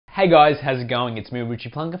Hey guys, how's it going? It's me,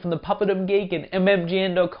 Richie Plunker from the Puppetdom Geek and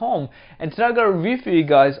mmgn.com, and today I've got a review for you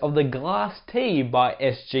guys of the GLAS.t by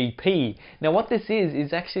SGP. Now what this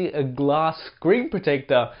is actually a glass screen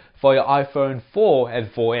protector for your iPhone 4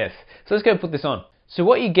 and 4S. So let's go put this on. So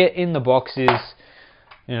what you get in the box is,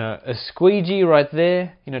 a squeegee right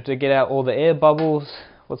there, to get out all the air bubbles.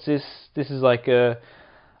 What's this? This is like a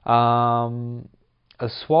swab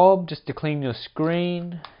just to clean your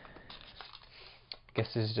screen. I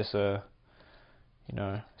guess this is just a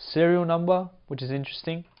serial number, which is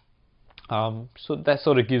interesting. So that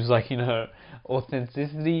sort of gives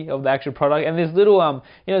authenticity of the actual product. And there's little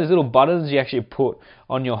there's little buttons you actually put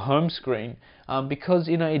on your home screen, because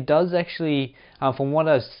it does actually, from what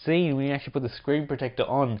I've seen, when you actually put the screen protector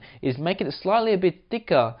on, is making it slightly a bit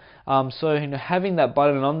thicker. So having that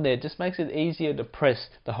button on there just makes it easier to press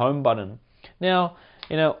the home button. Now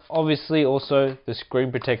obviously also the screen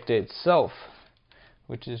protector itself,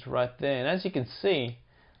 which is right there, and as you can see,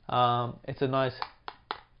 it's a nice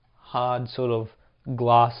hard sort of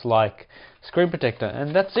glass-like screen protector,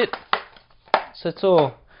 and that's it. So let's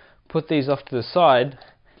all put these off to the side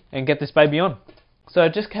and get this baby on. So I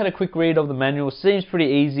just had a quick read of the manual. Seems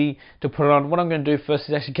pretty easy to put on. What I'm going to do first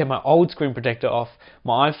is actually get my old screen protector off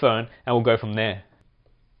my iPhone, and we'll go from there.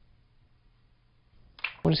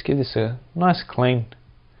 We'll just give this a nice clean.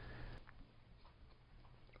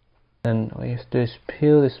 And all you have to do is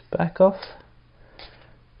peel this back off,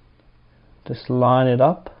 just line it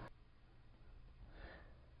up.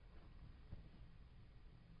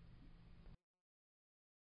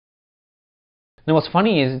 Now what's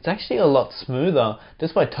funny is it's actually a lot smoother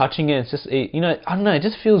just by touching it. It's just, I don't know, it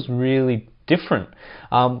just feels really different.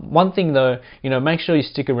 One thing though, make sure you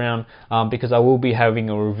stick around, because I will be having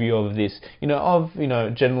a review of this,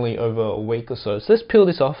 generally over a week or so. So let's peel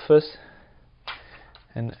this off first.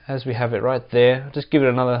 And as we have it right there, just give it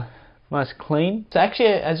another nice clean. So actually,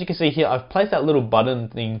 as you can see here, I've placed that little button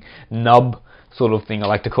thing, nub sort of thing, I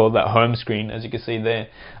like to call it, that home screen, as you can see there,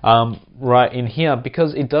 right in here,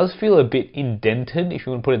 because it does feel a bit indented, if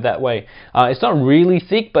you want to put it that way. It's not really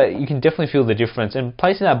thick, but you can definitely feel the difference. And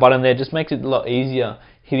placing that button there just makes it a lot easier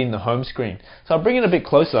hitting the home screen. So I'll bring it a bit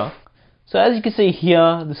closer. So as you can see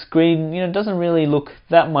here, the screen, doesn't really look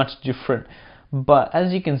that much different. But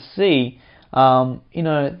as you can see, there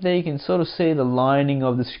you can sort of see the lining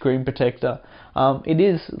of the screen protector. It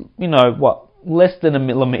is, less than 1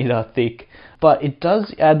 millimeter thick, but it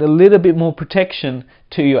does add a little bit more protection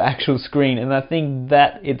to your actual screen, and I think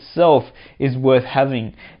that itself is worth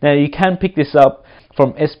having. Now you can pick this up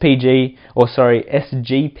from SGP.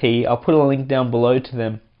 I'll put a link down below to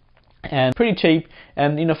them, and pretty cheap,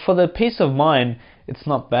 and for the peace of mind, it's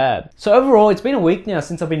not bad. So overall, it's been a week now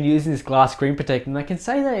since I've been using this glass screen protector, and I can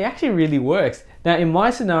say that it actually really works. Now in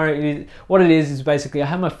my scenario, what it is basically I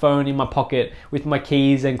have my phone in my pocket with my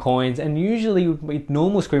keys and coins, and usually with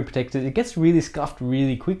normal screen protectors it gets really scuffed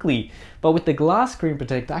really quickly. But with the glass screen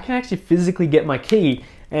protector, I can actually physically get my key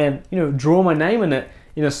and draw my name in it,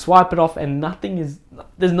 swipe it off, and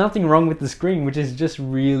there's nothing wrong with the screen, which is just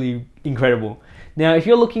really incredible. Now, if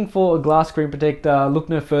you're looking for a glass screen protector, look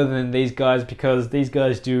no further than these guys, because these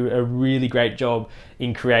guys do a really great job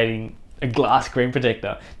in creating a glass screen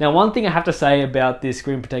protector. Now, one thing I have to say about this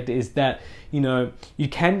screen protector is that, you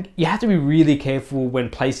have to be really careful when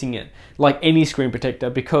placing it, like any screen protector,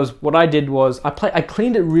 because what I did was I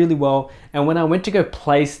cleaned it really well, and when I went to go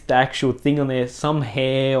place the actual thing on there, some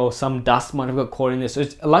hair or some dust might have got caught in there. So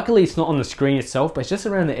luckily it's not on the screen itself, but it's just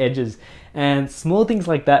around the edges, and small things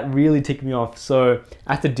like that really tick me off, so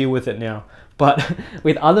I have to deal with it now. But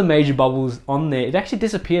with other major bubbles on there, it actually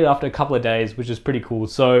disappeared after a couple of days, which is pretty cool.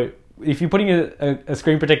 So if you're putting a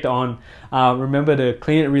screen protector on, remember to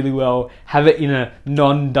clean it really well, have it in a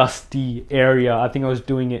non-dusty area. I think I was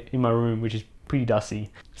doing it in my room, which is pretty dusty.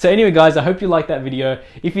 So anyway guys, I hope you liked that video.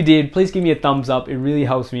 If you did, please give me a thumbs up, it really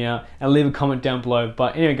helps me out, and leave a comment down below.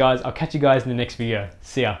 But anyway guys, I'll catch you guys in the next video.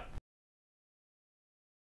 See ya.